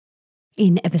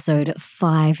In episode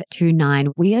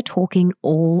 529, we are talking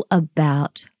all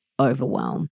about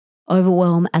overwhelm.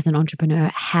 Overwhelm as an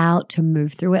entrepreneur, how to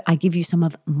move through it. I give you some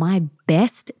of my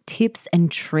best tips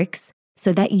and tricks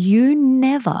so that you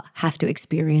never have to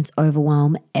experience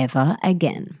overwhelm ever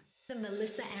again. The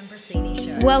Melissa Ambrosini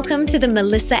Show. Welcome to the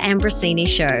Melissa Ambrosini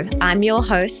Show. I'm your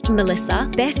host, Melissa,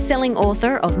 best-selling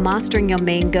author of Mastering Your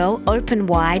Mean Girl, Open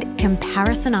Wide,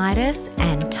 Comparisonitis,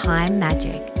 and Time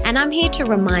Magic. And I'm here to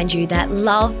remind you that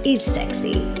love is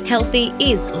sexy, healthy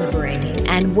is liberating,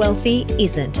 and wealthy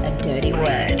isn't a dirty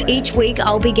word. Each week,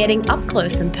 I'll be getting up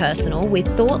close and personal with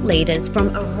thought leaders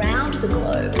from around the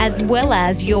globe, as well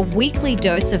as your weekly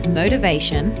dose of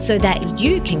motivation so that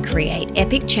you can create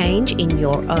epic change in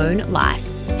your own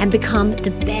life and become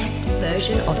the best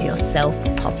version of yourself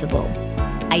possible.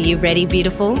 Are you ready,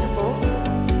 beautiful?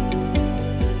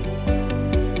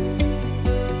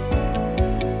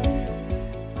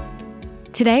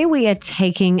 Today, we are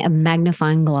taking a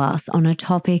magnifying glass on a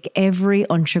topic every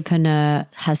entrepreneur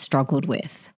has struggled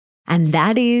with, and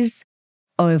that is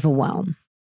overwhelm.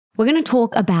 We're going to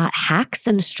talk about hacks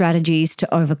and strategies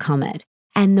to overcome it.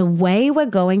 And the way we're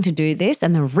going to do this,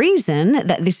 and the reason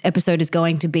that this episode is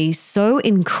going to be so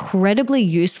incredibly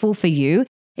useful for you,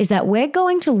 is that we're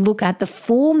going to look at the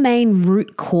 4 main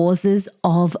root causes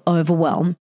of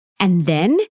overwhelm and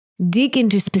then dig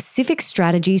into specific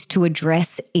strategies to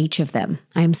address each of them.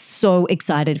 I am so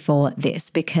excited for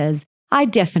this because I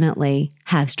definitely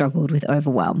have struggled with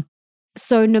overwhelm.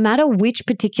 So no matter which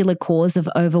particular cause of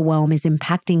overwhelm is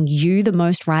impacting you the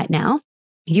most right now,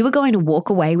 you are going to walk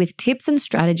away with tips and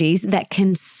strategies that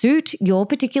can suit your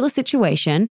particular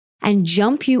situation and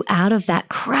jump you out of that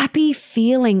crappy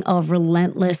feeling of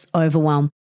relentless overwhelm.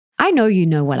 I know you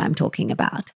know what I'm talking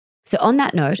about. So on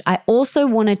that note, I also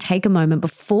want to take a moment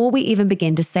before we even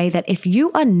begin to say that if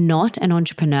you are not an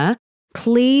entrepreneur,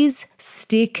 please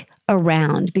stick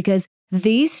around because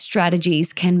these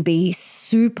strategies can be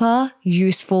super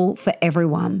useful for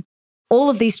everyone. All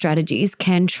of these strategies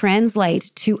can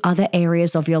translate to other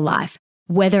areas of your life,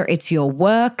 whether it's your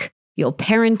work, your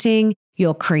parenting,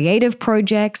 your creative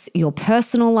projects, your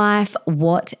personal life,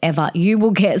 whatever. You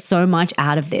will get so much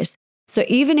out of this. So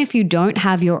even if you don't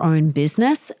have your own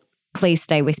business, please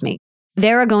stay with me.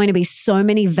 There are going to be so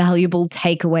many valuable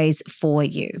takeaways for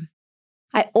you.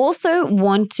 I also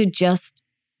want to just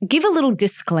give a little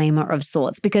disclaimer of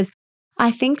sorts because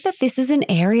I think that this is an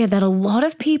area that a lot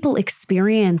of people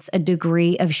experience a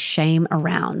degree of shame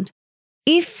around.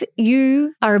 If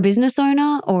you are a business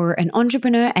owner or an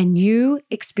entrepreneur and you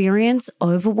experience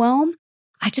overwhelm,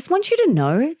 I just want you to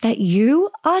know that you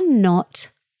are not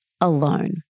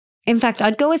alone. In fact,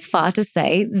 I'd go as far to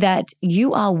say that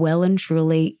you are well and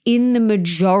truly in the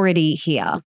majority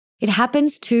here. It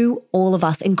happens to all of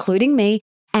us, including me,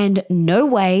 and no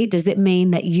way does it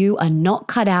mean that you are not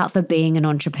cut out for being an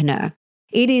entrepreneur.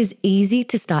 It is easy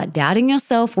to start doubting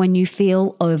yourself when you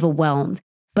feel overwhelmed,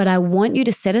 but I want you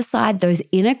to set aside those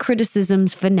inner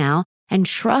criticisms for now and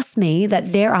trust me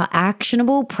that there are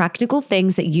actionable, practical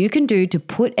things that you can do to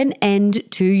put an end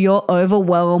to your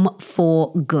overwhelm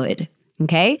for good.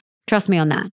 Okay? Trust me on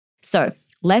that. So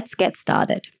let's get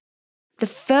started. The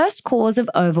first cause of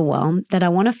overwhelm that I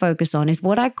want to focus on is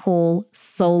what I call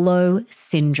solo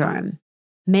syndrome.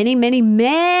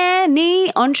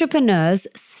 Many entrepreneurs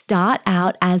start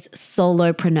out as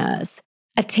solopreneurs,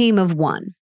 a team of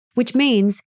one, which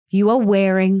means you are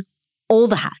wearing all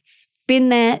the hats. Been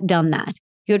there, done that.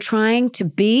 You're trying to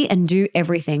be and do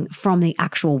everything from the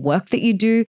actual work that you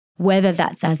do, whether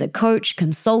that's as a coach,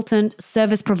 consultant,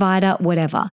 service provider,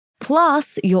 whatever.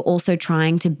 Plus, you're also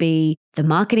trying to be the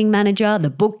marketing manager,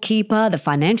 the bookkeeper, the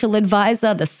financial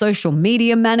advisor, the social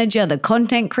media manager, the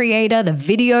content creator, the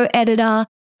video editor,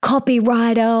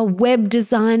 copywriter, web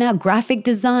designer, graphic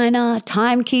designer,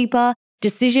 timekeeper,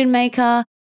 decision maker.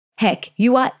 Heck,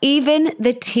 you are even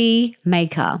the tea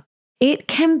maker. It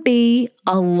can be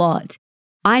a lot.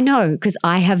 I know because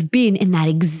I have been in that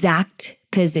exact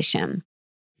position.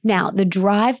 Now, the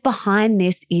drive behind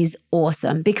this is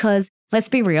awesome because let's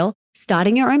be real,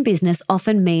 starting your own business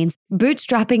often means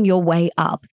bootstrapping your way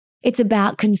up. It's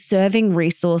about conserving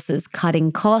resources,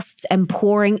 cutting costs, and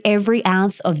pouring every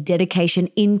ounce of dedication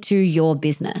into your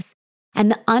business.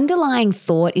 And the underlying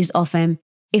thought is often,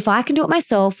 if I can do it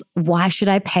myself, why should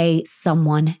I pay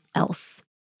someone else?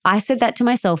 I said that to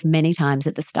myself many times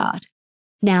at the start.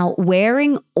 Now,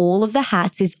 wearing all of the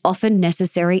hats is often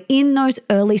necessary in those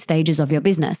early stages of your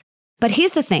business. But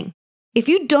here's the thing. If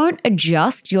you don't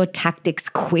adjust your tactics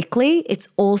quickly, it's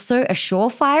also a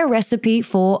surefire recipe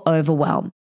for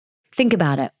overwhelm. Think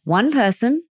about it. One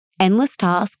person, endless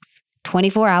tasks,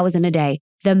 24 hours in a day.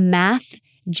 The math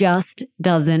just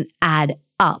doesn't add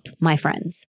up, my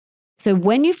friends. So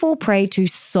when you fall prey to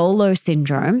solo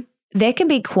syndrome, there can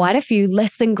be quite a few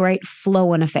less than great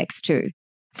flow-on effects too.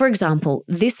 For example,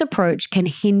 this approach can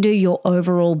hinder your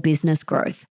overall business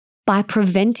growth by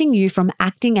preventing you from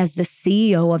acting as the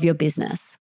CEO of your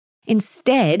business.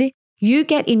 Instead, you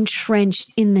get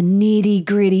entrenched in the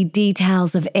nitty-gritty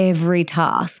details of every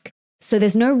task. So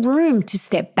there's no room to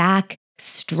step back,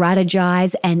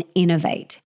 strategize, and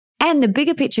innovate. And the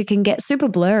bigger picture can get super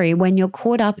blurry when you're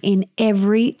caught up in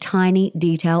every tiny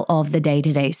detail of the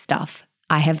day-to-day stuff.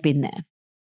 I have been there.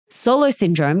 Solo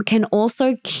syndrome can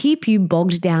also keep you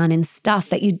bogged down in stuff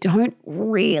that you don't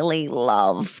really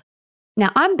love.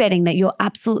 Now, I'm betting that you're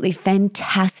absolutely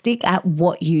fantastic at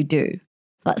what you do,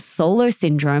 but solo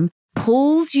syndrome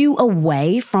pulls you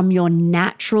away from your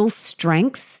natural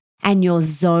strengths and your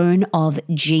zone of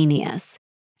genius.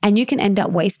 And you can end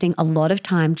up wasting a lot of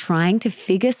time trying to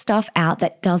figure stuff out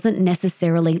that doesn't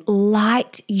necessarily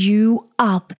light you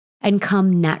up and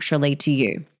come naturally to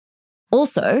you.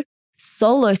 Also,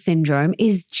 solo syndrome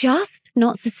is just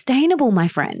not sustainable, my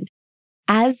friend.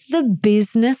 As the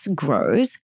business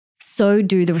grows, so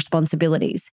do the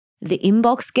responsibilities. The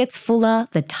inbox gets fuller,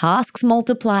 the tasks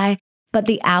multiply, but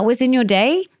the hours in your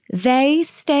day, they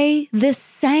stay the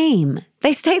same.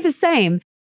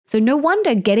 So no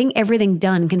wonder getting everything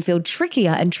done can feel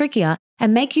trickier and trickier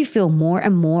and make you feel more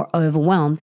and more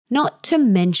overwhelmed, not to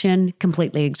mention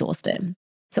completely exhausted.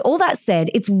 So all that said,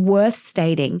 it's worth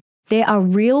stating there are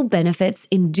real benefits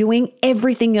in doing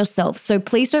everything yourself. So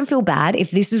please don't feel bad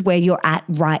if this is where you're at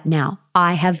right now.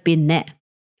 I have been there.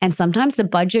 And sometimes the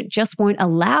budget just won't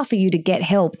allow for you to get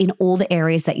help in all the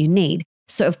areas that you need.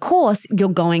 So of course, you're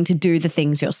going to do the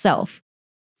things yourself.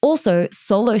 Also,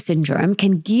 solo syndrome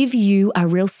can give you a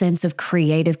real sense of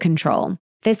creative control.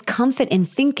 There's comfort in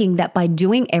thinking that by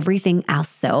doing everything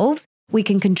ourselves, we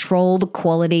can control the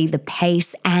quality, the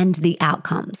pace, and the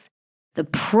outcomes. The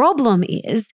problem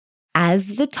is,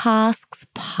 as the tasks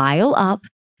pile up,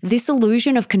 this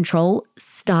illusion of control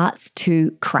starts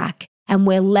to crack, and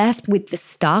we're left with the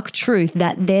stark truth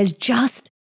that there's just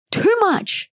too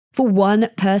much for one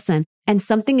person, and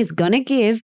something is going to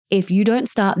give if you don't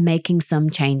start making some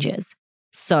changes.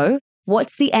 So,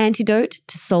 what's the antidote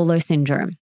to solo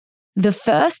syndrome? The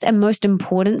first and most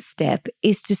important step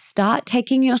is to start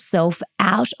taking yourself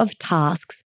out of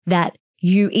tasks that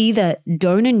you either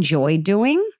don't enjoy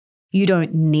doing, you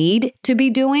don't need to be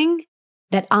doing,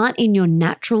 that aren't in your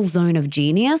natural zone of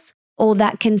genius, or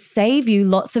that can save you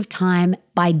lots of time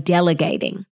by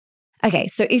delegating. Okay,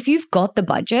 so if you've got the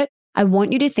budget, I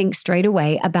want you to think straight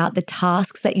away about the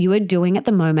tasks that you are doing at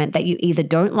the moment that you either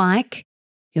don't like,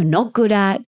 you're not good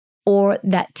at, or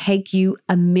that take you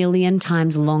 1,000,000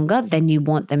 times longer than you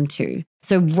want them to.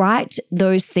 So write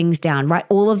those things down, write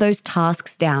all of those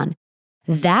tasks down.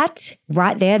 That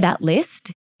right there, that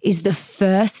list, is the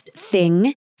first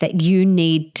thing that you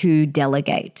need to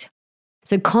delegate.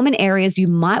 So common areas you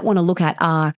might want to look at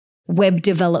are web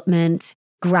development,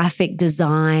 graphic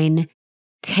design,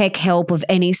 tech help of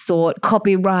any sort,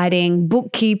 copywriting,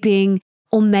 bookkeeping,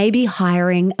 or maybe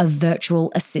hiring a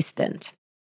virtual assistant.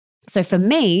 So for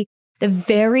me, the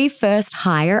very first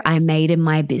hire I made in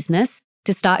my business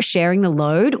to start sharing the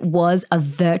load was a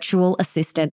virtual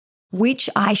assistant, which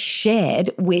I shared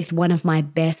with one of my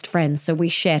best friends. So we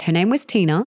shared, her name was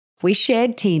Tina. We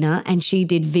shared Tina and she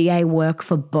did VA work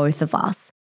for both of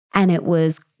us. And it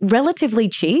was relatively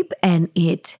cheap and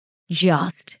it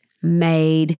just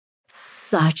made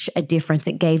such a difference.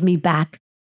 It gave me back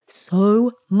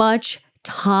so much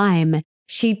time.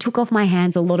 She took off my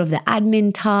hands a lot of the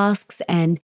admin tasks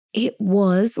and it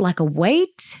was like a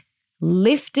weight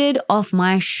lifted off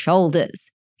my shoulders.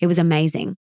 It was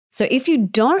amazing. So if you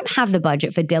don't have the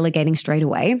budget for delegating straight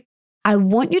away, I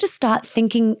want you to start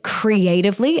thinking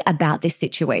creatively about this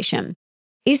situation.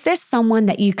 Is there someone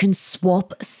that you can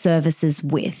swap services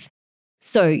with?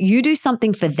 So you do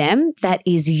something for them that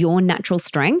is your natural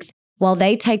strength, while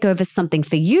they take over something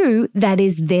for you that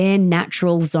is their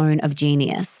natural zone of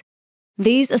genius.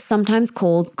 These are sometimes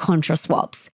called contra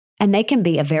swaps, and they can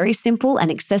be a very simple and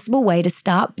accessible way to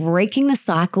start breaking the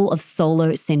cycle of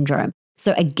solo syndrome.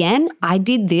 So again, I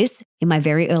did this in my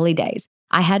very early days.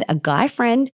 I had a guy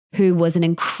friend who was an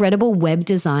incredible web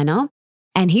designer,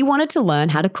 and he wanted to learn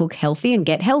how to cook healthy and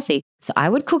get healthy. So I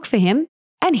would cook for him,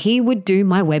 and he would do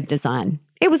my web design.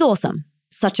 It was awesome.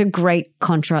 Such a great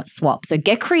contra swap. So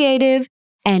get creative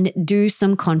and do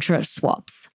some contra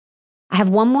swaps. I have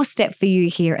one more step for you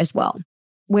here as well.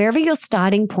 Wherever your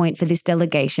starting point for this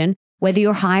delegation, whether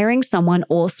you're hiring someone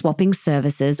or swapping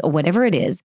services or whatever it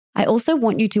is, I also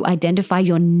want you to identify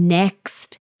your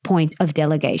next point of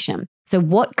delegation. So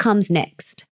what comes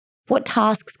next? What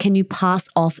tasks can you pass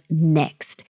off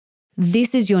next?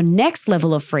 This is your next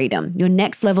level of freedom, your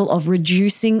next level of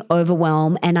reducing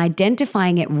overwhelm, and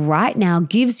identifying it right now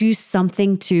gives you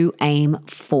something to aim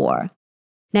for.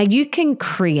 Now, you can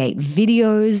create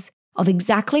videos of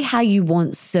exactly how you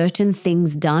want certain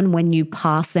things done when you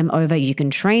pass them over. You can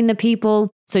train the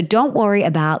people. So don't worry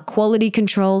about quality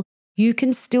control. You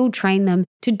can still train them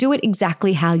to do it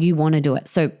exactly how you want to do it.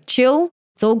 So chill,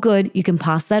 it's all good. You can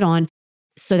pass that on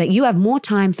so that you have more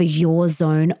time for your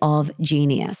zone of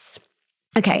genius.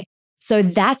 Okay, so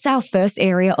that's our first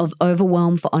area of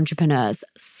overwhelm for entrepreneurs,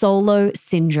 solo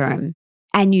syndrome.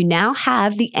 And you now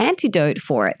have the antidote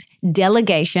for it,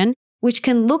 delegation, which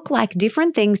can look like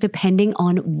different things depending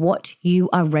on what you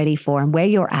are ready for and where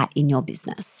you're at in your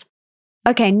business.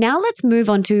 Okay, now let's move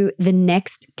on to the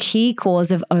next key cause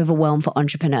of overwhelm for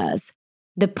entrepreneurs,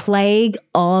 the plague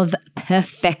of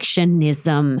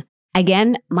perfectionism.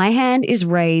 Again, my hand is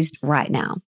raised right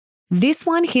now. This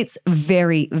one hits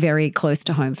very, very close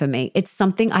to home for me. It's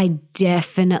something I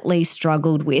definitely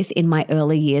struggled with in my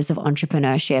early years of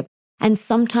entrepreneurship, and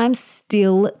sometimes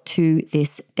still to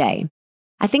this day.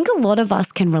 I think a lot of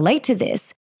us can relate to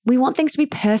this. We want things to be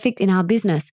perfect in our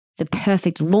business, the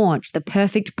perfect launch, the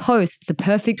perfect post, the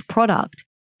perfect product.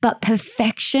 But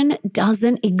perfection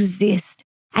doesn't exist,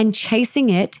 and chasing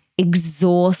it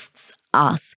exhausts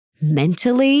us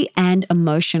mentally and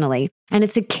emotionally. And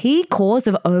it's a key cause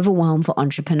of overwhelm for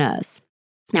entrepreneurs.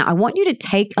 Now, I want you to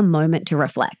take a moment to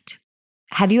reflect.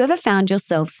 Have you ever found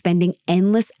yourself spending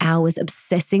endless hours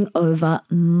obsessing over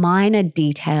minor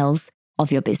details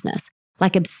of your business?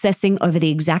 Like obsessing over the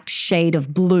exact shade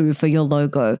of blue for your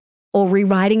logo, or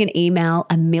rewriting an email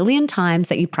 1,000,000 times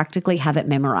that you practically have it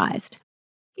memorized?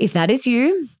 If that is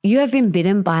you, you have been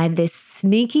bitten by this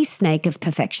sneaky snake of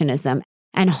perfectionism.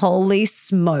 And holy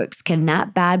smokes, can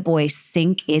that bad boy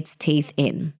sink its teeth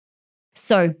in?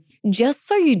 So just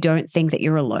so you don't think that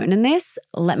you're alone in this,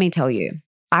 let me tell you.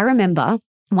 I remember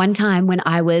one time when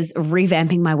I was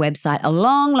revamping my website a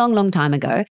long, long, long time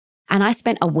ago, and I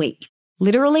spent a week,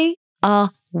 literally a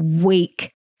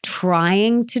week,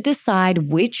 trying to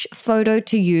decide which photo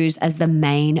to use as the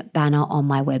main banner on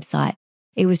my website.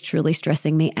 It was truly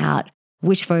stressing me out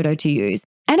which photo to use.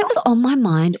 And it was on my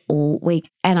mind all week,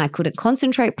 and I couldn't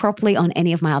concentrate properly on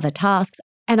any of my other tasks.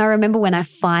 And I remember when I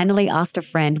finally asked a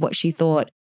friend what she thought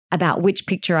about which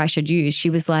picture I should use, she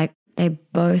was like, they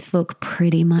both look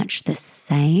pretty much the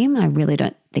same. I really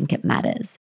don't think it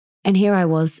matters. And here I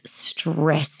was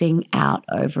stressing out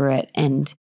over it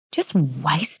and just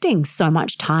wasting so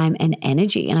much time and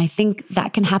energy. And I think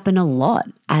that can happen a lot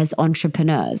as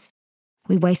entrepreneurs.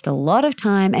 We waste a lot of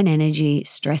time and energy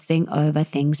stressing over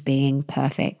things being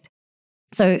perfect.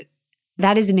 So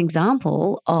that is an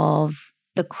example of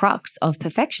the crux of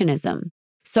perfectionism.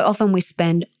 So often we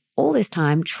spend all this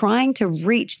time trying to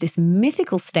reach this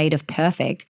mythical state of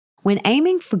perfect when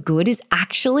aiming for good is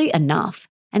actually enough,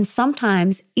 and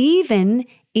sometimes even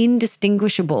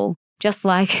indistinguishable, just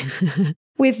like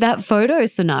with that photo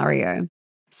scenario.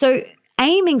 So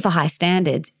aiming for high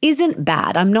standards isn't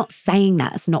bad. I'm not saying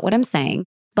that. It's not what I'm saying.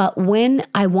 But when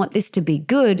I want this to be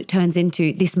good, turns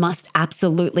into this must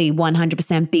absolutely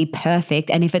 100% be perfect.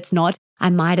 And if it's not,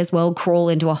 I might as well crawl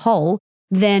into a hole.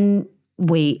 Then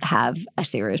we have a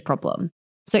serious problem.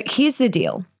 So here's the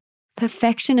deal.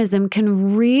 Perfectionism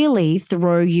can really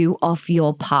throw you off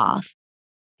your path.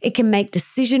 It can make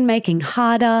decision-making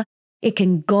harder. It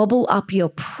can gobble up your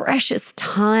precious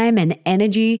time and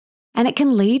energy, and it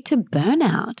can lead to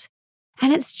burnout.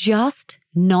 And it's just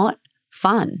not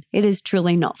fun. It is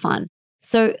truly not fun.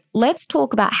 So let's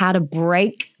talk about how to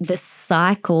break the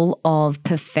cycle of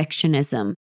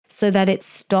perfectionism so that it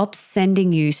stops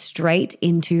sending you straight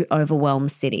into overwhelm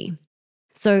city.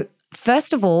 So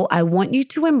first of all, I want you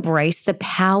to embrace the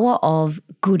power of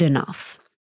good enough.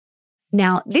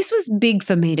 Now, this was big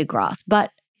for me to grasp,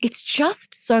 but it's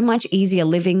just so much easier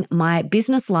living my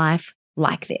business life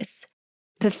like this.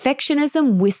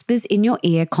 Perfectionism whispers in your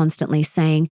ear constantly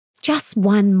saying, just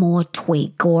one more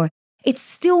tweak, or it's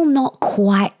still not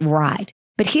quite right.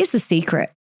 But here's the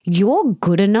secret. Your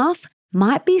good enough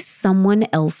might be someone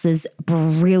else's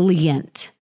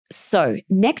brilliant. So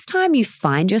next time you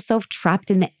find yourself trapped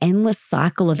in the endless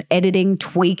cycle of editing,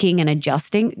 tweaking, and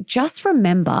adjusting, just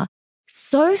remember,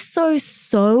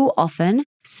 so often,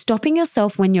 stopping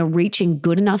yourself when you're reaching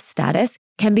good enough status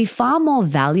can be far more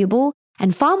valuable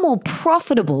and far more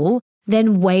profitable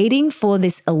than waiting for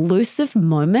this elusive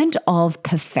moment of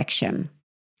perfection.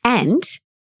 And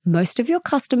most of your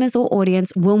customers or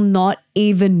audience will not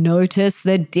even notice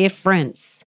the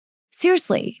difference.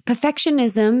 Seriously,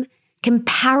 perfectionism can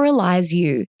paralyze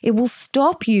you. It will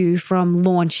stop you from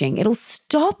launching. It'll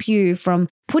stop you from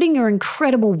putting your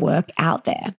incredible work out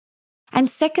there. And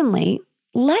secondly,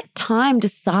 let time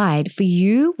decide for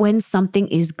you when something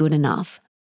is good enough.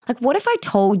 Like, what if I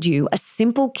told you a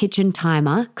simple kitchen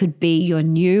timer could be your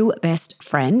new best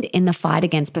friend in the fight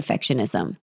against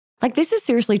perfectionism? Like, this is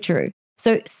seriously true.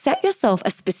 So set yourself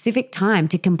a specific time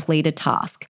to complete a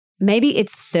task. Maybe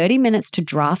it's 30 minutes to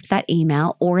draft that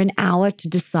email or an hour to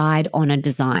decide on a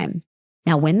design.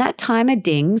 Now, when that timer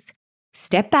dings,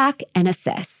 step back and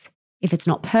assess. If it's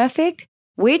not perfect,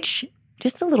 which,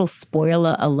 just a little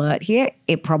spoiler alert here,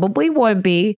 it probably won't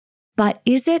be, but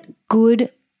is it good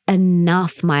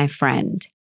enough, my friend?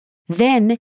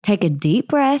 Then take a deep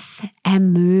breath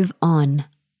and move on.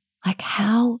 Like,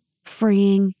 how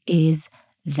freeing is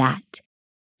that?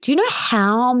 Do you know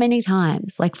how many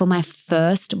times, like for my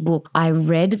first book, I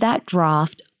read that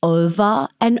draft over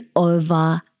and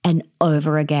over and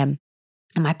over again?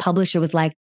 And my publisher was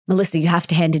like, Melissa, you have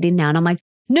to hand it in now. And I'm like,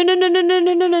 no,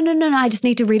 I just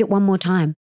need to read it one more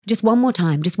time. Just one more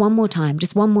time, just one more time,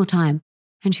 just one more time.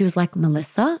 And she was like,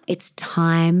 Melissa, it's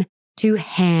time to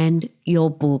hand your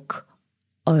book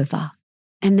over.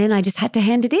 And then I just had to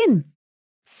hand it in.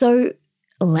 So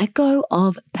let go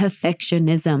of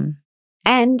perfectionism.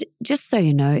 And just so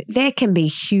you know, there can be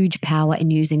huge power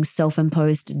in using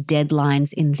self-imposed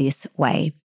deadlines in this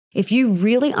way. If you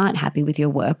really aren't happy with your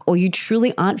work or you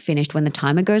truly aren't finished when the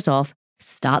timer goes off,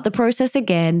 start the process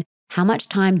again. How much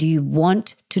time do you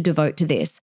want to devote to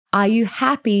this? Are you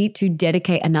happy to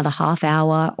dedicate another half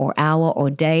hour or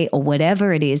day or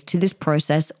whatever it is to this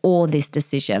process or this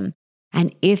decision?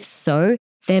 And if so,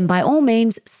 then by all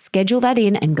means, schedule that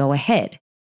in and go ahead.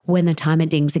 When the timer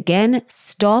dings again,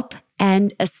 stop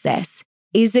and assess.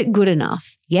 Is it good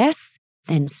enough? Yes?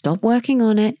 Then stop working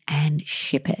on it and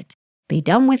ship it. Be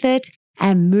done with it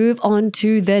and move on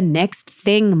to the next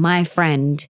thing, my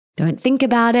friend. Don't think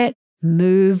about it.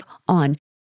 Move on.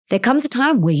 There comes a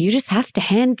time where you just have to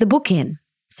hand the book in,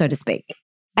 so to speak.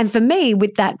 And for me,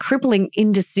 with that crippling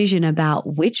indecision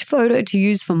about which photo to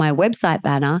use for my website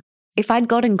banner, if I'd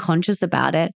gotten conscious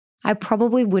about it, I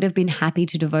probably would have been happy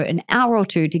to devote an hour or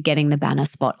two to getting the banner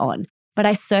spot on. But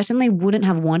I certainly wouldn't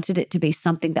have wanted it to be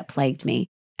something that plagued me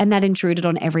and that intruded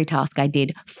on every task I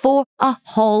did for a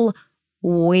whole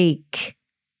week.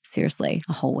 Seriously,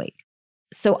 a whole week.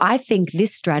 So I think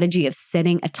this strategy of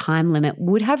setting a time limit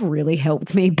would have really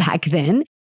helped me back then,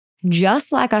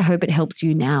 just like I hope it helps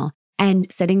you now,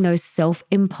 and setting those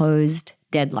self-imposed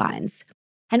deadlines.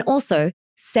 And also,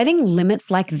 setting limits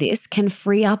like this can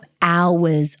free up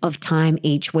hours of time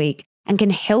each week and can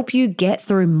help you get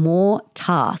through more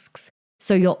tasks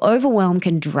so your overwhelm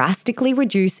can drastically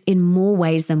reduce in more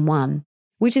ways than one,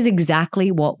 which is exactly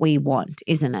what we want,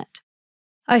 isn't it?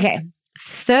 Okay,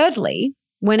 thirdly,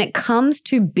 when it comes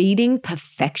to beating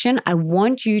perfection, I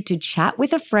want you to chat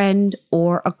with a friend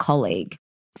or a colleague.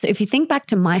 So if you think back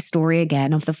to my story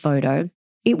again of the photo,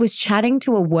 it was chatting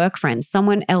to a work friend,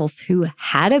 someone else who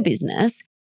had a business,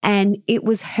 and it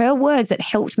was her words that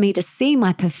helped me to see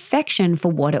my perfection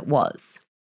for what it was.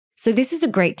 So this is a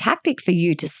great tactic for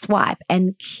you to swipe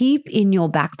and keep in your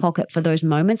back pocket for those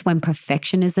moments when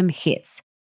perfectionism hits.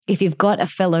 If you've got a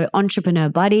fellow entrepreneur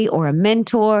buddy or a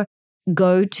mentor,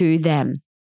 go to them.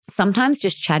 Sometimes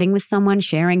just chatting with someone,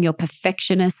 sharing your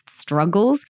perfectionist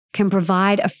struggles can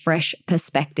provide a fresh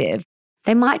perspective.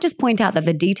 They might just point out that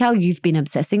the detail you've been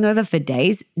obsessing over for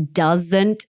days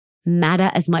doesn't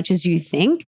matter as much as you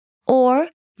think, or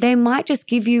they might just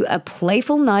give you a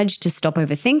playful nudge to stop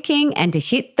overthinking and to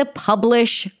hit the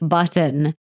publish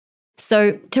button.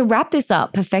 So to wrap this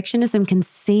up, perfectionism can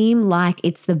seem like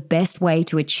it's the best way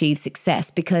to achieve success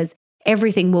because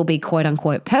everything will be quote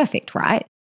unquote perfect, right?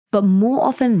 But more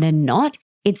often than not,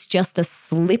 it's just a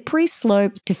slippery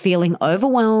slope to feeling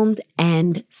overwhelmed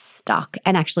and stuck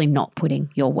and actually not putting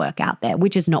your work out there,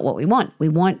 which is not what we want. We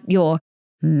want your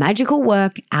magical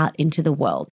work out into the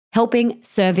world, helping,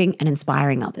 serving, and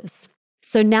inspiring others.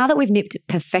 So now that we've nipped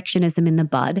perfectionism in the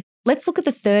bud, let's look at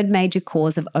the third major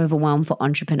cause of overwhelm for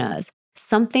entrepreneurs,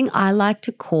 something I like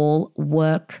to call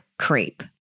work creep.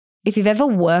 If you've ever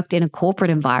worked in a corporate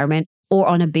environment or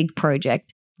on a big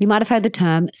project, you might have heard the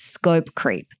term scope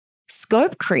creep.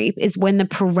 Scope creep is when the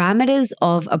parameters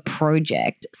of a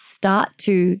project start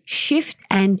to shift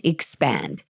and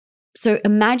expand. So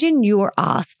imagine you are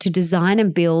asked to design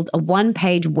and build a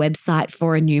one-page website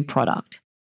for a new product.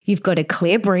 You've got a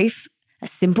clear brief, a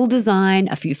simple design,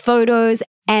 a few photos,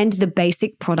 and the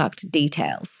basic product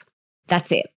details.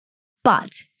 That's it.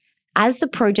 But as the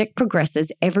project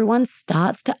progresses, everyone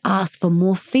starts to ask for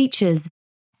more features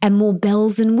and more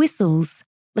bells and whistles.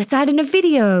 Let's add in a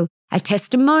video a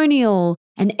testimonial,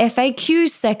 an FAQ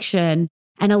section,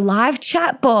 and a live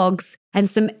chat box, and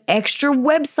some extra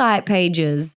website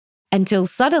pages, until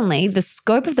suddenly the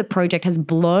scope of the project has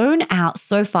blown out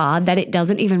so far that it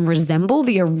doesn't even resemble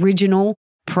the original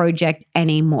project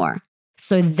anymore.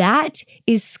 So that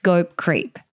is scope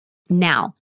creep.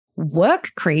 Now,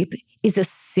 work creep is a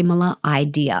similar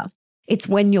idea. It's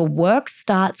when your work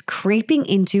starts creeping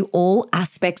into all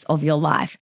aspects of your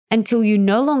life until you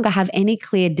no longer have any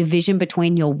clear division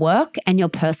between your work and your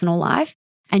personal life,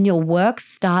 and your work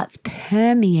starts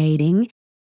permeating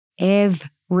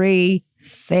everything.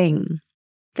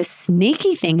 The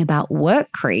sneaky thing about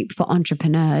work creep for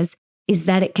entrepreneurs is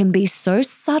that it can be so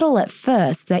subtle at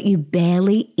first that you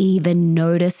barely even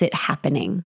notice it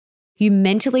happening. You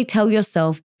mentally tell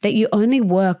yourself that you only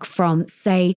work from,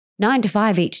 say, 9 to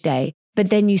 5 each day, but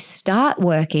then you start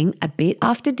working a bit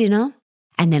after dinner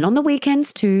and then on the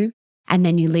weekends too, and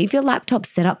then you leave your laptop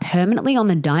set up permanently on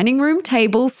the dining room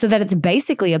table so that it's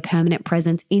basically a permanent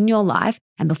presence in your life,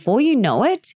 and before you know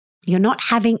it, you're not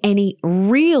having any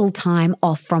real time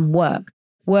off from work.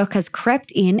 Work has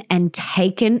crept in and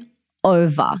taken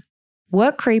over.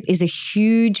 Work creep is a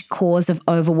huge cause of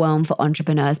overwhelm for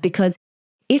entrepreneurs because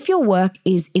if your work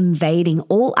is invading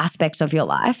all aspects of your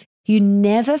life, you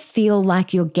never feel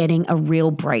like you're getting a real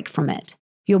break from it.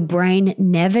 Your brain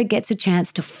never gets a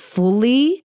chance to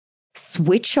fully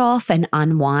switch off and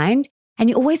unwind, and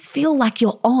you always feel like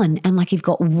you're on and like you've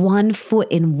got one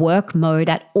foot in work mode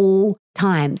at all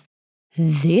times.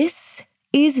 This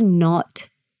is not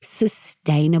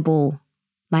sustainable,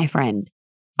 my friend.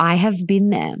 I have been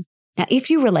there. Now, if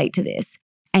you relate to this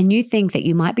and you think that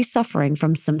you might be suffering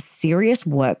from some serious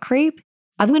work creep,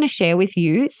 I'm going to share with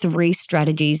you 3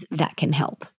 strategies that can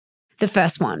help. The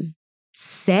first one,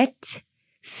 set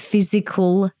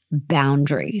physical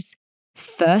boundaries.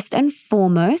 First and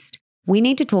foremost, we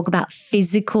need to talk about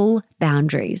physical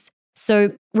boundaries.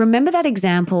 So remember that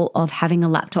example of having a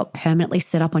laptop permanently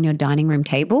set up on your dining room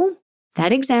table?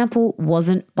 That example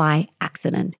wasn't by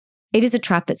accident. It is a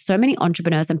trap that so many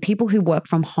entrepreneurs and people who work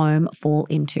from home fall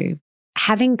into.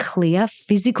 Having clear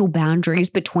physical boundaries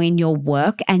between your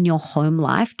work and your home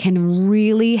life can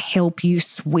really help you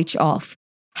switch off,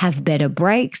 have better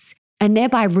breaks, and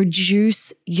thereby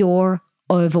reduce your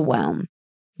overwhelm.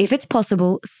 If it's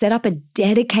possible, set up a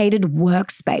dedicated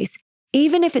workspace,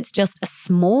 even if it's just a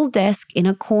small desk in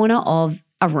a corner of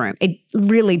a room. It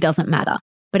really doesn't matter,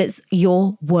 but it's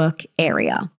your work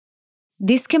area.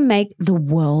 This can make the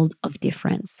world of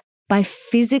difference. By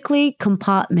physically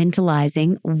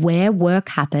compartmentalizing where work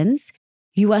happens,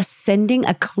 you are sending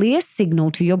a clear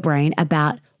signal to your brain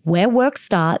about where work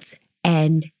starts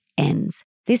and ends.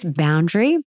 This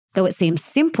boundary, though it seems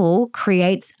simple,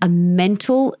 creates a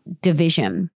mental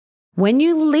division. When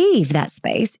you leave that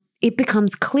space, it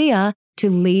becomes clear to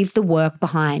leave the work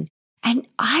behind. And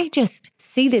I just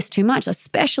see this too much,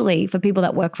 especially for people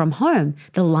that work from home.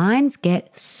 The lines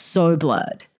get so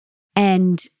blurred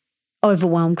and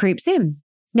overwhelm creeps in.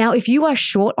 Now, if you are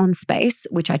short on space,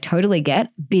 which I totally get,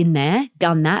 been there,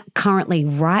 done that. Currently,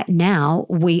 right now,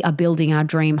 we are building our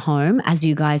dream home, as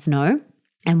you guys know,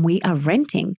 and we are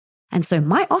renting. And so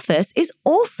my office is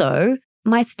also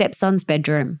my stepson's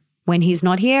bedroom. When he's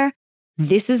not here,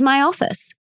 this is my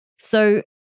office. So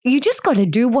you just got to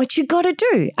do what you got to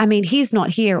do. I mean, he's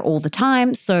not here all the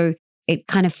time, so it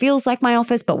kind of feels like my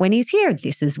office, but when he's here,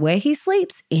 this is where he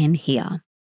sleeps, in here.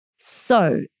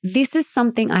 So this is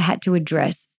something I had to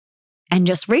address. And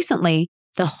just recently,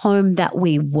 the home that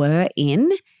we were in,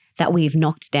 that we've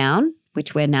knocked down,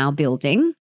 which we're now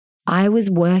building, I was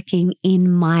working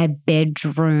in my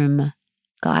bedroom.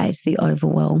 Guys, the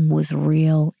overwhelm was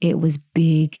real. It was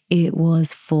big. It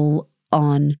was full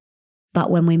on.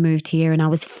 But when we moved here and I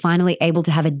was finally able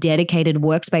to have a dedicated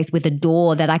workspace with a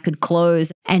door that I could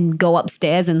close and go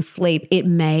upstairs and sleep, it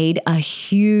made a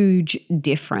huge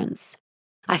difference.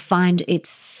 I find it's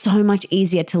so much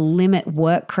easier to limit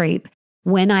work creep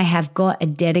when I have got a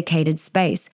dedicated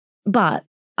space. But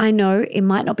I know it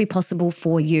might not be possible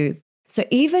for you. So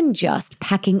even just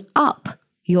packing up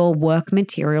your work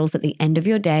materials at the end of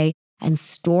your day and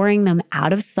storing them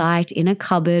out of sight in a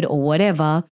cupboard or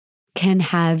whatever can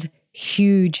have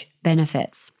huge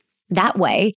benefits. That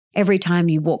way, every time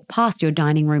you walk past your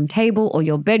dining room table or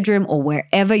your bedroom or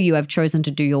wherever you have chosen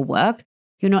to do your work,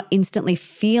 you're not instantly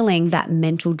feeling that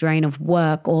mental drain of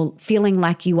work or feeling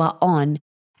like you are on,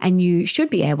 and you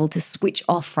should be able to switch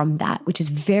off from that, which is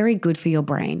very good for your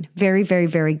brain. Very, very,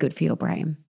 very good for your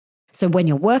brain. So when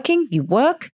you're working, you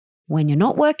work. When you're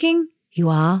not working, you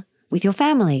are with your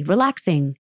family,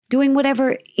 relaxing, doing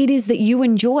whatever it is that you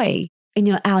enjoy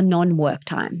in our non-work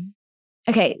time.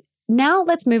 Okay, Now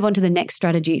let's move on to the next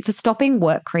strategy for stopping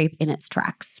work creep in its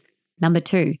tracks. Number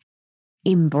 2,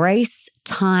 embrace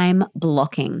time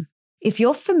blocking. If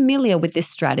you're familiar with this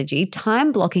strategy,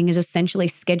 time blocking is essentially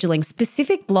scheduling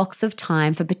specific blocks of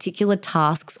time for particular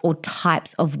tasks or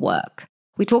types of work.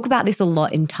 We talk about this a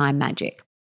lot in Time Magic.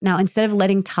 Now, instead of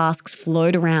letting tasks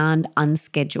float around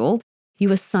unscheduled,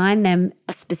 you assign them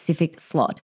a specific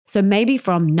slot. So maybe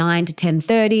from 9 to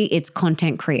 10:30, it's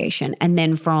content creation. And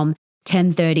then from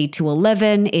 10:30 to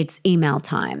 11, it's email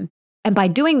time. And by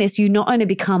doing this, you not only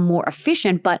become more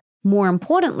efficient, but more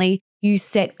importantly, you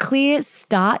set clear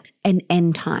start and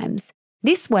end times.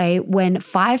 This way, when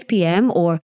 5 p.m.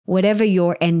 or whatever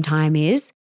your end time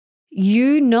is,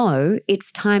 you know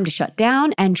it's time to shut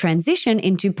down and transition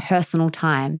into personal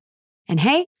time. And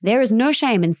hey, there is no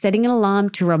shame in setting an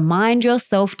alarm to remind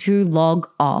yourself to log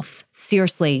off.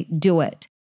 Seriously, do it.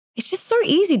 It's just so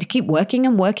easy to keep working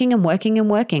and working and working and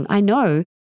working. I know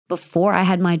before I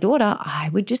had my daughter, I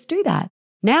would just do that.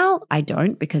 Now I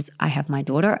don't because I have my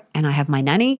daughter and I have my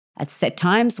nanny at set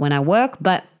times when I work.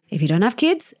 But if you don't have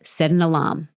kids, set an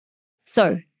alarm.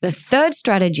 So the third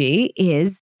strategy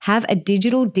is have a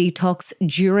digital detox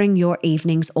during your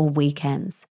evenings or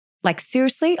weekends. Like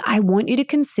seriously, I want you to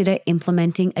consider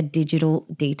implementing a digital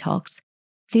detox.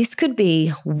 This could be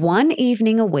one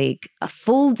evening a week, a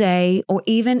full day, or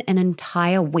even an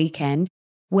entire weekend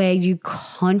where you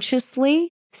consciously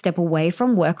step away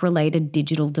from work-related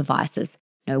digital devices.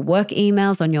 No work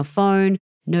emails on your phone,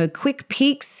 no quick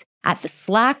peeks at the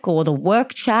Slack or the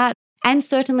work chat, and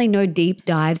certainly no deep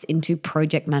dives into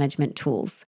project management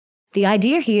tools. The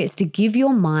idea here is to give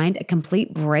your mind a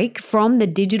complete break from the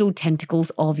digital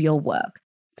tentacles of your work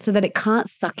so that it can't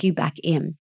suck you back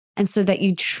in, and so that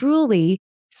you truly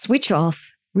switch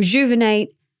off,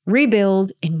 rejuvenate,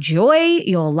 rebuild, enjoy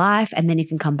your life, and then you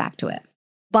can come back to it.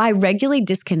 By regularly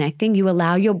disconnecting, you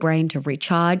allow your brain to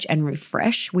recharge and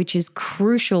refresh, which is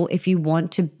crucial if you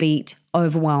want to beat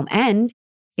overwhelm. And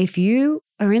if you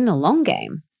are in the long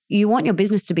game, you want your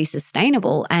business to be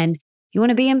sustainable and you want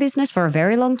to be in business for a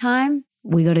very long time,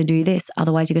 we got to do this.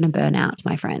 Otherwise, you're going to burn out,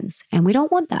 my friends. And we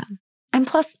don't want that. And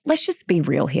plus, let's just be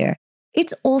real here.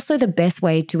 It's also the best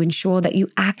way to ensure that you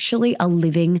actually are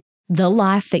living the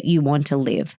life that you want to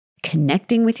live.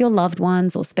 Connecting with your loved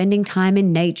ones or spending time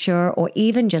in nature or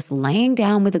even just laying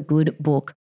down with a good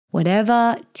book,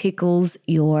 whatever tickles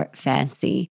your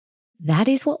fancy. That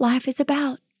is what life is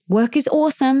about. Work is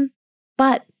awesome,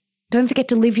 but don't forget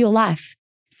to live your life.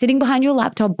 Sitting behind your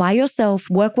laptop by yourself,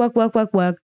 work.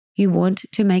 You want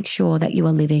to make sure that you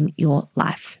are living your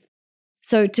life.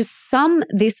 So to sum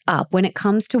this up, when it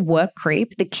comes to work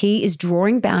creep, the key is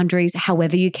drawing boundaries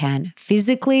however you can,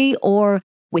 physically or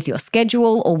with your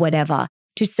schedule or whatever,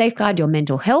 to safeguard your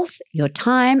mental health, your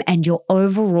time, and your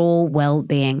overall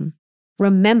well-being.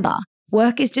 Remember,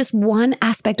 work is just one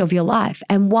aspect of your life.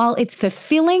 And while it's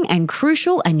fulfilling and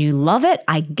crucial and you love it,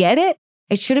 I get it,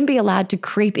 it shouldn't be allowed to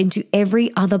creep into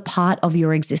every other part of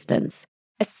your existence,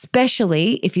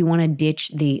 especially if you want to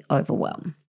ditch the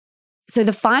overwhelm. So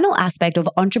the final aspect of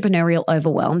entrepreneurial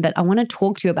overwhelm that I want to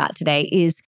talk to you about today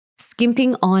is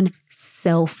skimping on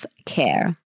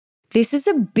self-care. This is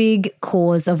a big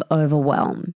cause of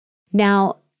overwhelm.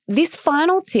 Now, this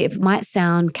final tip might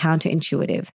sound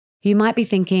counterintuitive. You might be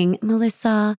thinking,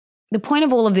 Melissa, the point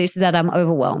of all of this is that I'm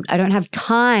overwhelmed. I don't have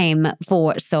time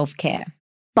for self-care.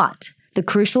 But the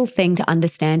crucial thing to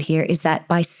understand here is that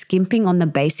by skimping on the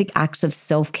basic acts of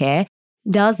self-care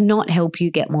does not help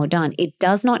you get more done. It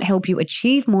does not help you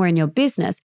achieve more in your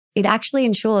business. It actually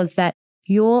ensures that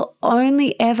you're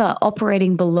only ever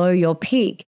operating below your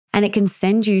peak, and it can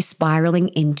send you spiraling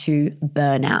into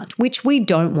burnout, which we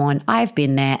don't want. I've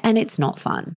been there and it's not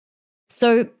fun.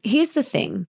 So here's the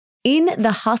thing. In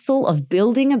the hustle of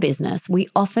building a business, we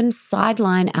often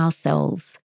sideline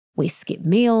ourselves. We skip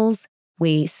meals,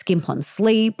 we skimp on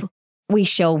sleep, we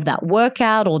shelve that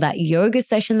workout or that yoga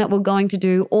session that we're going to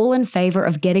do, all in favor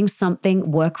of getting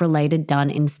something work-related done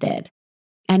instead.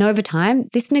 And over time,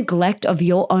 this neglect of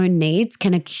your own needs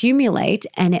can accumulate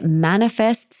and it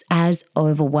manifests as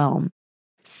overwhelm.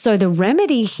 So the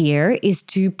remedy here is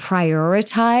to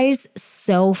prioritize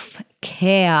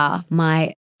self-care,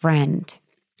 my friend.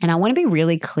 And I want to be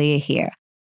really clear here.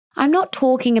 I'm not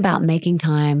talking about making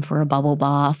time for a bubble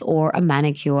bath or a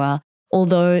manicure,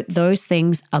 although those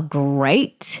things are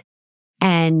great.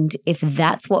 And if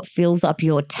that's what fills up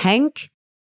your tank,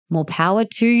 more power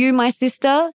to you, my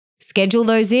sister. Schedule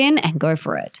those in and go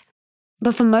for it.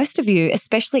 But for most of you,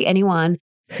 especially anyone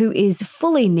who is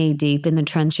fully knee-deep in the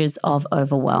trenches of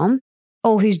overwhelm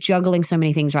or who's juggling so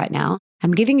many things right now,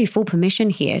 I'm giving you full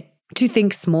permission here to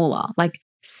think smaller, like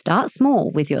start small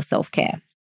with your self-care.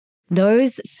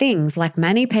 Those things like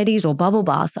mani-pedis or bubble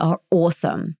baths are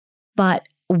awesome. But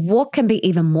what can be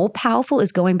even more powerful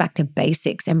is going back to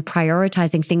basics and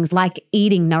prioritizing things like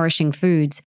eating nourishing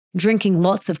foods, drinking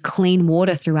lots of clean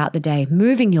water throughout the day,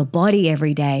 moving your body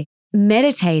every day,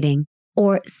 meditating,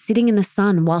 or sitting in the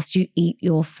sun whilst you eat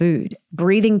your food,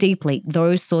 breathing deeply,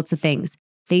 those sorts of things.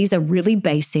 These are really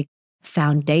basic,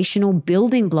 foundational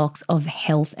building blocks of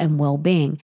health and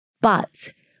well-being.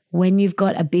 But when you've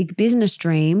got a big business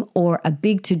dream or a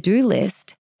big to-do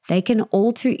list, they can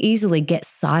all too easily get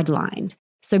sidelined.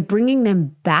 So bringing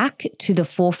them back to the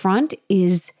forefront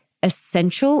is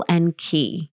essential and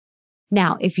key.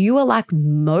 Now, if you are like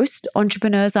most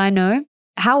entrepreneurs I know,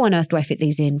 how on earth do I fit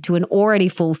these into an already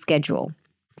full schedule?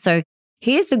 So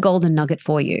here's the golden nugget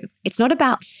for you. It's not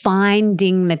about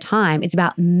finding the time. It's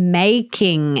about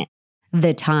making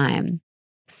the time.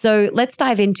 So let's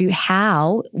dive into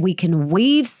how we can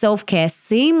weave self-care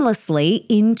seamlessly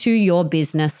into your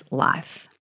business life.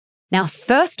 Now,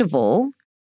 first of all,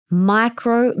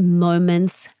 micro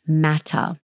moments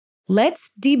matter.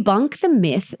 Let's debunk the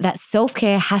myth that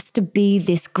self-care has to be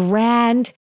this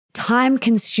grand,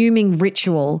 time-consuming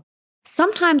ritual.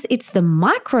 Sometimes it's the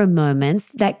micro moments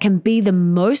that can be the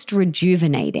most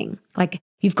rejuvenating. Like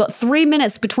you've got 3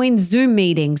 minutes between Zoom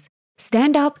meetings.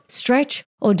 Stand up, stretch,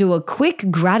 or do a quick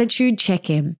gratitude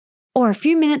check-in, or a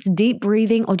few minutes deep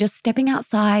breathing, or just stepping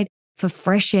outside for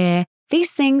fresh air.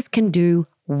 These things can do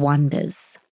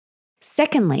wonders.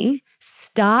 Secondly,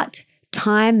 start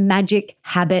time magic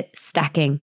habit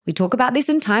stacking. We talk about this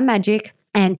in Time Magic,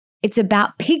 and it's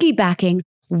about piggybacking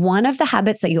one of the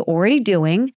habits that you're already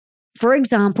doing. For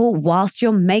example, whilst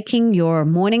you're making your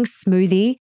morning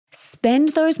smoothie, spend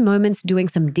those moments doing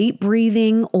some deep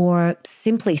breathing or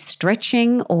simply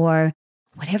stretching or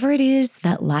whatever it is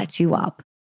that lights you up.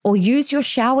 Or use your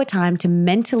shower time to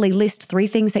mentally list 3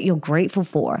 things that you're grateful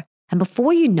for. And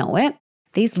before you know it,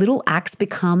 these little acts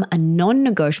become a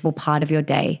non-negotiable part of your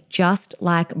day, just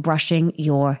like brushing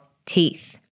your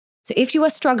teeth. So if you are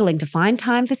struggling to find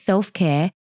time for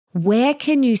self-care, where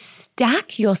can you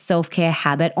stack your self-care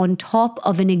habit on top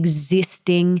of an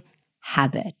existing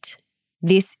habit?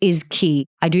 This is key.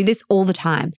 I do this all the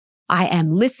time. I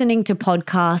am listening to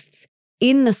podcasts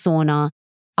in the sauna.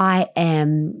 I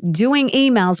am doing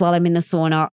emails while I'm in the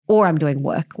sauna, or I'm doing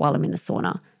work while I'm in the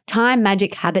sauna. Time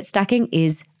magic habit stacking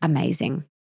is amazing.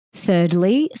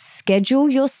 Thirdly, schedule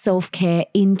your self-care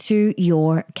into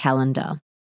your calendar.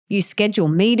 You schedule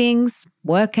meetings,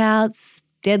 workouts,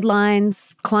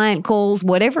 deadlines, client calls,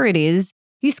 whatever it is.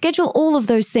 You schedule all of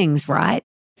those things, right?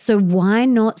 So why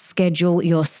not schedule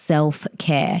your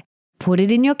self-care? Put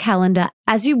it in your calendar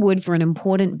as you would for an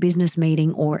important business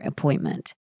meeting or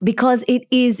appointment, because it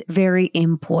is very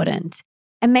important.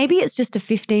 And maybe it's just a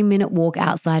 15-minute walk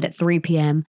outside at 3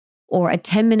 p.m. or a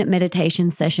 10-minute meditation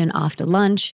session after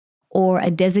lunch, or a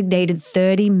designated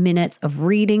 30 minutes of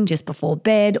reading just before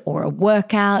bed, or a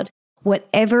workout,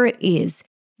 whatever it is.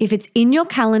 If it's in your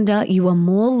calendar, you are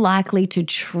more likely to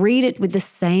treat it with the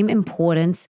same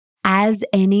importance as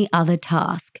any other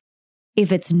task.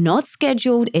 If it's not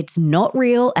scheduled, it's not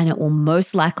real, and it will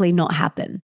most likely not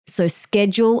happen. So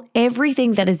schedule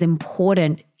everything that is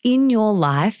important in your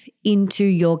life into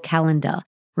your calendar.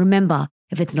 Remember,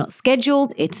 if it's not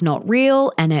scheduled, it's not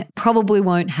real, and it probably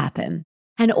won't happen.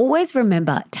 And always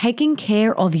remember, taking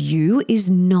care of you is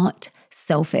not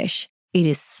selfish. It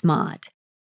is smart.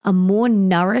 A more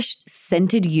nourished,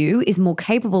 centered you is more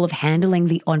capable of handling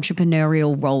the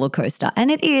entrepreneurial roller coaster. And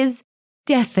it is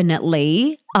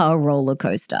definitely a roller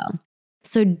coaster.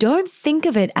 So don't think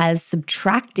of it as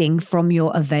subtracting from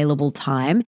your available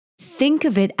time. Think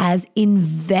of it as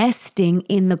investing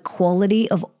in the quality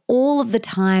of all of the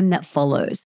time that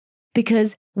follows.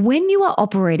 Because when you are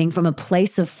operating from a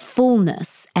place of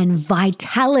fullness and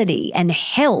vitality and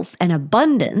health and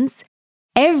abundance,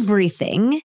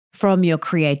 everything from your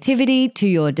creativity to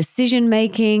your decision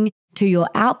making to your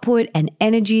output and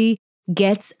energy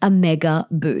gets a mega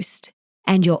boost.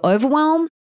 And your overwhelm,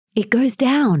 it goes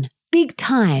down big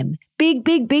time,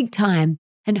 big time.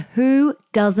 And who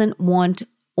doesn't want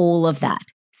all of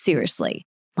that? Seriously,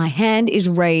 my hand is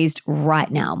raised right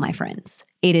now, my friends.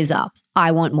 It is up.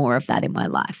 I want more of that in my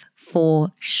life,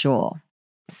 for sure.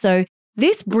 So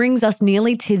this brings us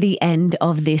nearly to the end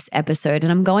of this episode,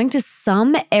 and I'm going to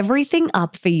sum everything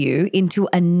up for you into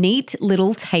a neat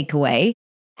little takeaway,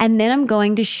 and then I'm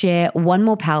going to share one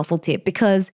more powerful tip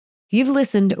because you've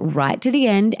listened right to the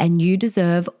end and you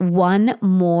deserve one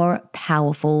more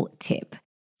powerful tip.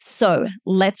 So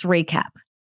let's recap.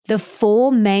 The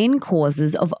 4 main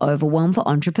causes of overwhelm for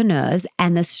entrepreneurs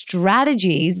and the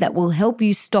strategies that will help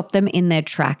you stop them in their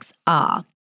tracks are: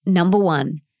 number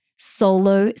 1,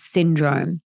 solo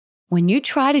syndrome. When you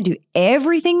try to do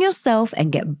everything yourself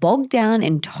and get bogged down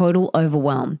in total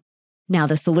overwhelm. Now,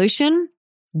 the solution?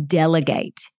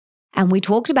 Delegate. And we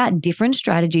talked about different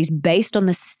strategies based on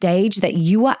the stage that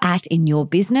you are at in your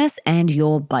business and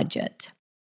your budget.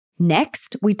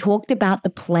 Next, we talked about the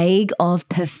plague of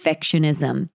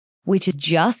perfectionism, which is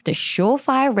just a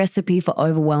surefire recipe for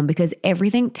overwhelm because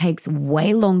everything takes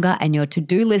way longer and your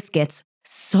to-do list gets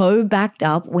so backed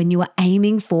up when you are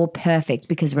aiming for perfect.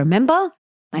 Because remember,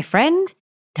 my friend,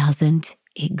 doesn't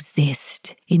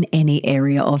exist in any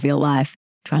area of your life.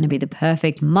 Trying to be the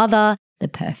perfect mother, the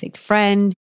perfect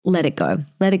friend. Let it go.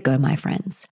 Let it go, my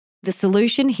friends. The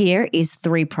solution here is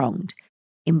three-pronged.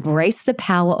 Embrace the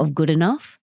power of good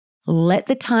enough. Let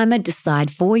the timer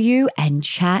decide for you and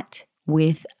chat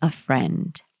with a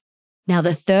friend. Now,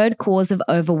 the third cause of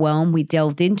overwhelm we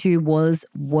delved into was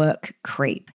work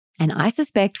creep. And I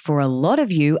suspect for a lot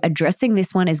of you, addressing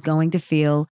this one is going to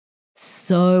feel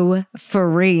so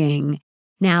freeing.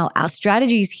 Now, our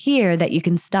strategies here that you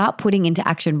can start putting into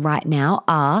action right now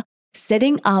are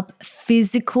setting up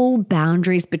physical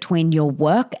boundaries between your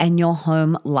work and your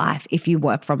home life, if you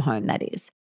work from home, that is.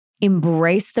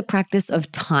 Embrace the practice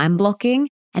of time blocking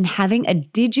and having a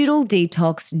digital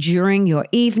detox during your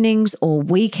evenings or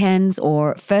weekends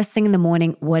or first thing in the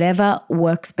morning, whatever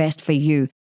works best for you.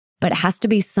 But it has to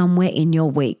be somewhere in your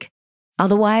week.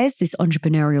 Otherwise, this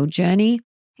entrepreneurial journey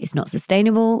is not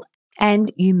sustainable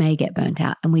and you may get burnt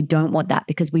out. And we don't want that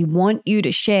because we want you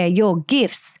to share your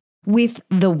gifts with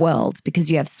the world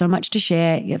because you have so much to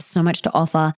share, you have so much to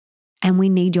offer, and we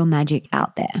need your magic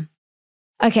out there.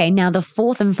 Okay, now the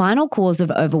fourth and final cause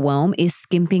of overwhelm is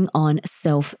skimping on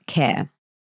self-care.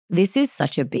 This is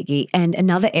such a biggie and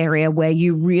another area where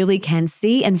you really can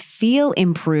see and feel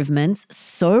improvements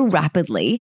so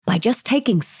rapidly by just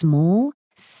taking small,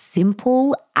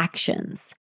 simple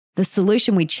actions. The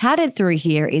solution we chatted through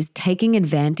here is taking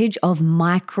advantage of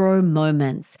micro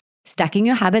moments, stacking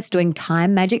your habits, doing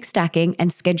time magic stacking,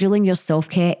 and scheduling your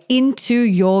self-care into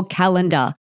your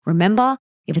calendar. Remember,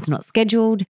 if it's not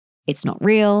scheduled, it's not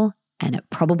real, and it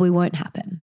probably won't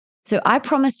happen. So I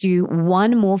promised you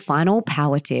one more final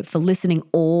power tip for listening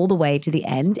all the way to the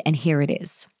end, and here it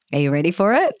is. Are you ready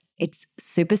for it? It's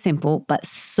super simple, but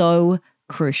so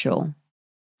crucial.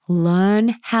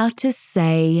 Learn how to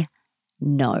say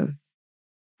no.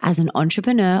 As an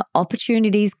entrepreneur,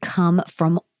 opportunities come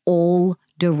from all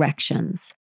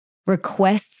directions.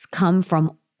 Requests come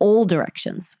from all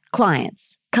directions.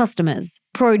 Clients, customers,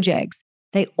 projects,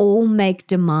 they all make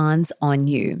demands on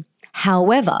you.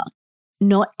 However,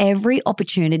 not every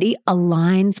opportunity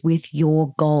aligns with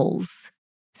your goals.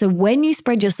 So when you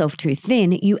spread yourself too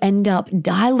thin, you end up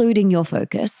diluting your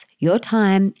focus, your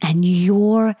time, and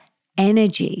your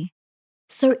energy.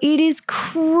 So it is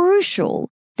crucial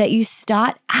that you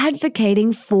start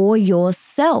advocating for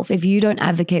yourself. If you don't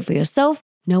advocate for yourself,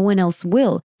 no one else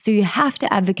will. So you have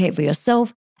to advocate for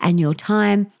yourself and your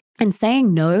time and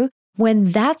saying no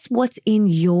when that's what's in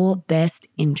your best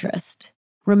interest.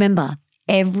 Remember,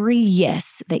 every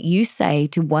yes that you say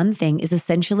to one thing is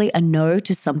essentially a no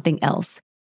to something else.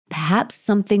 Perhaps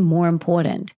something more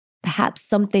important, perhaps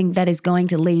something that is going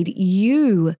to lead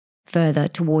you further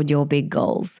toward your big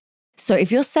goals. So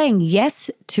if you're saying yes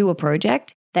to a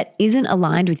project that isn't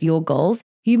aligned with your goals,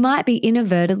 you might be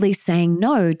inadvertently saying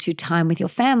no to time with your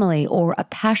family or a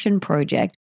passion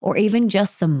project or even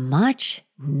just some much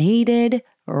needed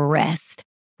rest.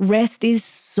 Rest is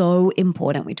so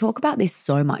important. We talk about this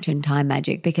so much in Time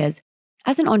Magic because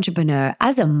as an entrepreneur,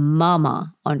 as a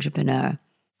mama entrepreneur,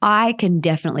 I can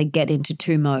definitely get into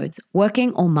two modes,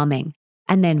 working or mumming.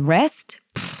 And then rest,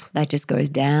 that just goes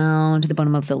down to the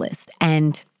bottom of the list.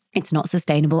 And it's not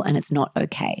sustainable and it's not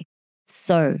okay.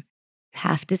 So you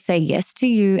have to say yes to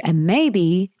you and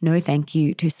maybe no thank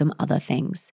you to some other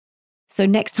things. So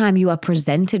next time you are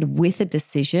presented with a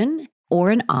decision or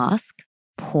an ask,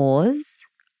 pause,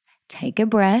 take a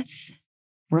breath,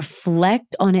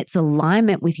 reflect on its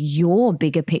alignment with your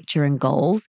bigger picture and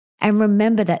goals, and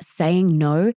remember that saying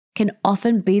no can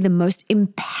often be the most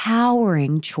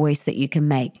empowering choice that you can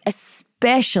make,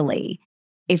 especially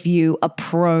if you are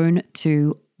prone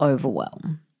to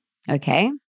overwhelm.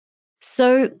 Okay?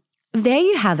 So there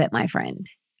you have it, my friend.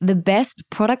 The best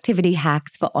productivity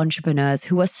hacks for entrepreneurs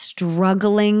who are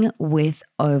struggling with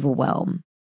overwhelm.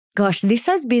 Gosh, this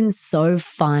has been so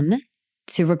fun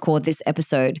to record this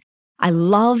episode. I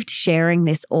loved sharing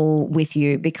this all with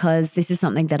you because this is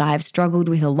something that I've struggled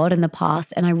with a lot in the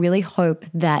past, and I really hope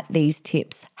that these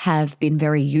tips have been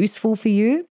very useful for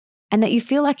you and that you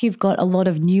feel like you've got a lot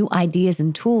of new ideas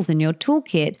and tools in your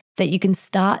toolkit that you can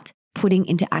start putting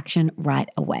into action right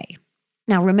away.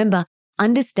 Now, remember,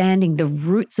 understanding the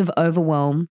roots of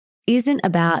overwhelm isn't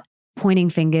about pointing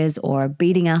fingers or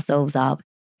beating ourselves up.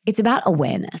 It's about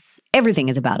awareness. Everything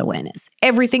is about awareness.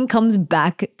 Everything comes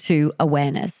back to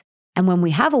awareness. And when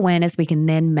we have awareness, we can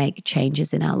then make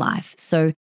changes in our life.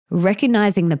 So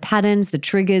recognizing the patterns, the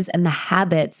triggers, and the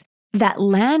habits that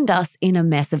land us in a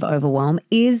mess of overwhelm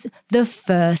is the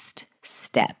first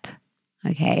step,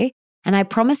 okay? And I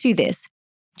promise you this,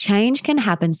 change can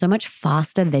happen so much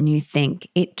faster than you think.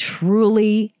 It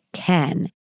truly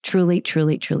can. Truly,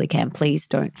 truly, truly can. Please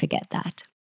don't forget that.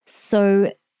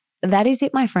 So that is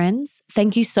it, my friends.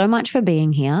 Thank you so much for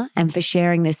being here and for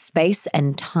sharing this space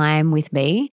and time with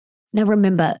me. Now,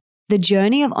 remember, the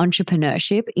journey of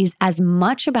entrepreneurship is as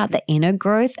much about the inner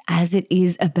growth as it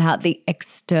is about the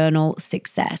external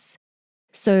success.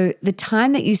 So the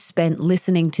time that you spent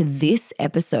listening to this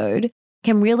episode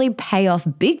can really pay off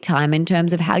big time in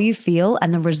terms of how you feel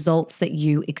and the results that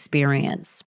you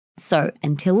experience. So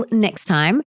until next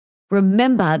time,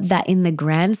 remember that in the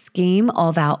grand scheme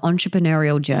of our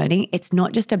entrepreneurial journey, it's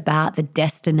not just about the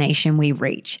destination we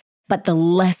reach, but the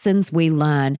lessons we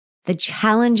learn, the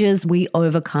challenges we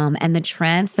overcome, and the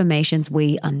transformations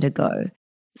we undergo.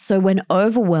 So when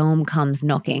overwhelm comes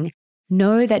knocking,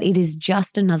 know that it is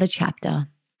just another chapter,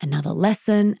 another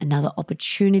lesson, another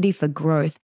opportunity for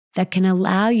growth that can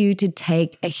allow you to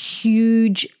take a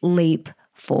huge leap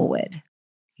forward.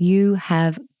 You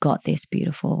have got this,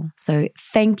 beautiful. So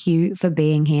thank you for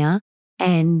being here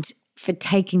and for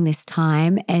taking this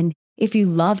time. And if you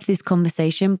loved this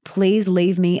conversation, please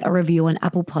leave me a review on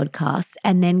Apple Podcasts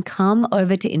and then come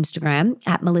over to Instagram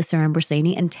at Melissa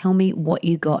Ambrosini and tell me what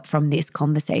you got from this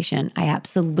conversation. I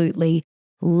absolutely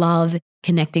love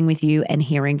connecting with you and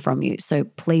hearing from you. So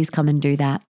please come and do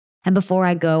that. And before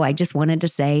I go, I just wanted to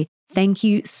say thank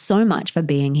you so much for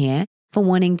being here, for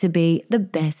wanting to be the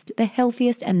best, the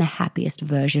healthiest, and the happiest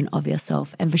version of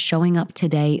yourself, and for showing up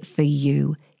today for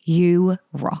you. You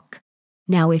rock.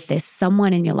 Now, if there's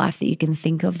someone in your life that you can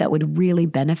think of that would really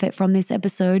benefit from this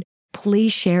episode,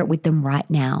 please share it with them right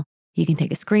now. You can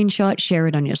take a screenshot, share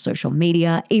it on your social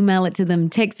media, email it to them,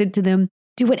 text it to them,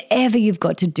 do whatever you've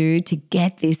got to do to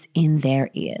get this in their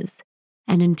ears.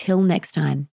 And until next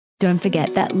time, don't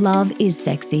forget that love is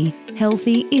sexy,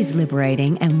 healthy is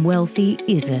liberating, and wealthy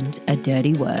isn't a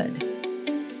dirty word.